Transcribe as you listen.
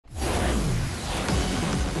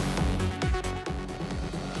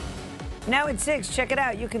Now at 6, check it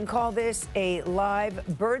out. You can call this a live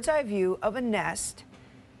bird's eye view of a nest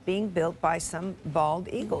being built by some bald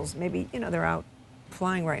eagles. Maybe, they're out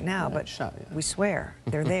flying right now, but we swear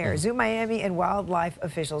they're there. Zoo Miami and wildlife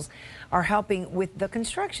officials are helping with the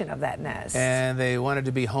construction of that nest. And they wanted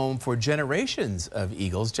to be home for generations of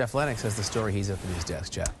eagles. Jeff Lennox has the story. He's at the news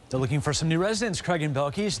desk. Jeff. They're looking for some new residents, Craig and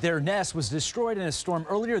Belkis. Their nest was destroyed in a storm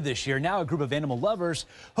earlier this year. Now a group of animal lovers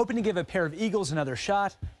hoping to give a pair of eagles another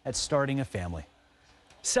shot at starting a family.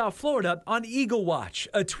 South Florida on Eagle Watch,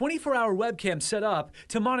 a 24-hour webcam set up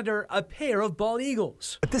to monitor a pair of bald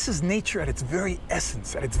eagles. But this is nature at its very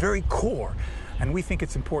essence, at its very core, and we think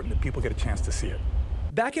it's important that people get a chance to see it.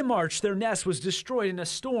 Back in March, their nest was destroyed in a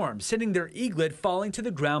storm, sending their eaglet falling to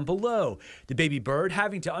the ground below, the baby bird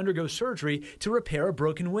having to undergo surgery to repair a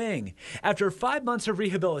broken wing. After 5 months of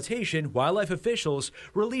rehabilitation, wildlife officials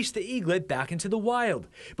released the eaglet back into the wild.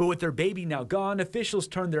 But with their baby now gone, officials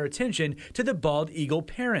turned their attention to the bald eagle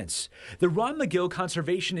parents. The Ron McGill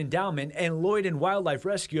Conservation Endowment and Lloyd and Wildlife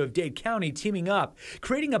Rescue of Dade County teaming up,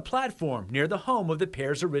 creating a platform near the home of the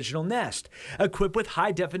pair's original nest, equipped with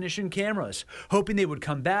high-definition cameras, hoping they would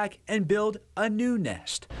come back and build a new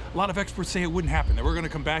nest. A lot of experts say it wouldn't happen. They were going to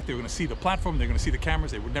come back, they were going to see the platform, they were going to see the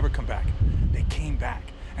cameras, they would never come back. They came back,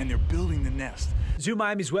 and they're building the nest. Zoo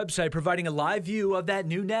Miami's website providing a live view of that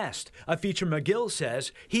new nest, a feature McGill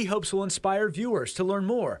says he hopes will inspire viewers to learn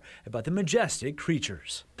more about the majestic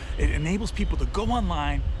creatures. It enables people to go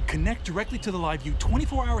online, connect directly to the live view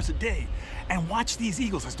 24 hours a day, and watch these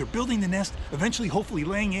eagles as they're building the nest, eventually hopefully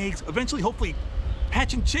laying eggs, eventually hopefully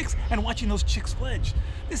hatching chicks and watching those chicks fledge.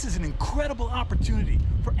 This is an incredible opportunity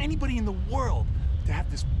for anybody in the world to have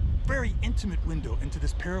this very intimate window into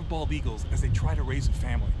this pair of bald eagles as they try to raise a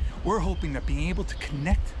family. We're hoping that being able to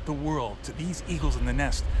connect the world to these eagles in the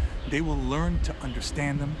nest, they will learn to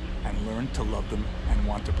understand them and learn to love them and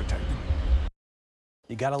want to protect them.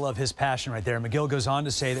 You gotta love his passion right there. McGill goes on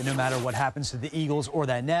to say that no matter what happens to the eagles or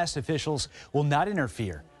that nest, officials will not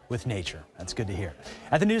interfere with nature. That's good to hear.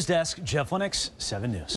 At the news desk, Jeff Lennox, 7 News.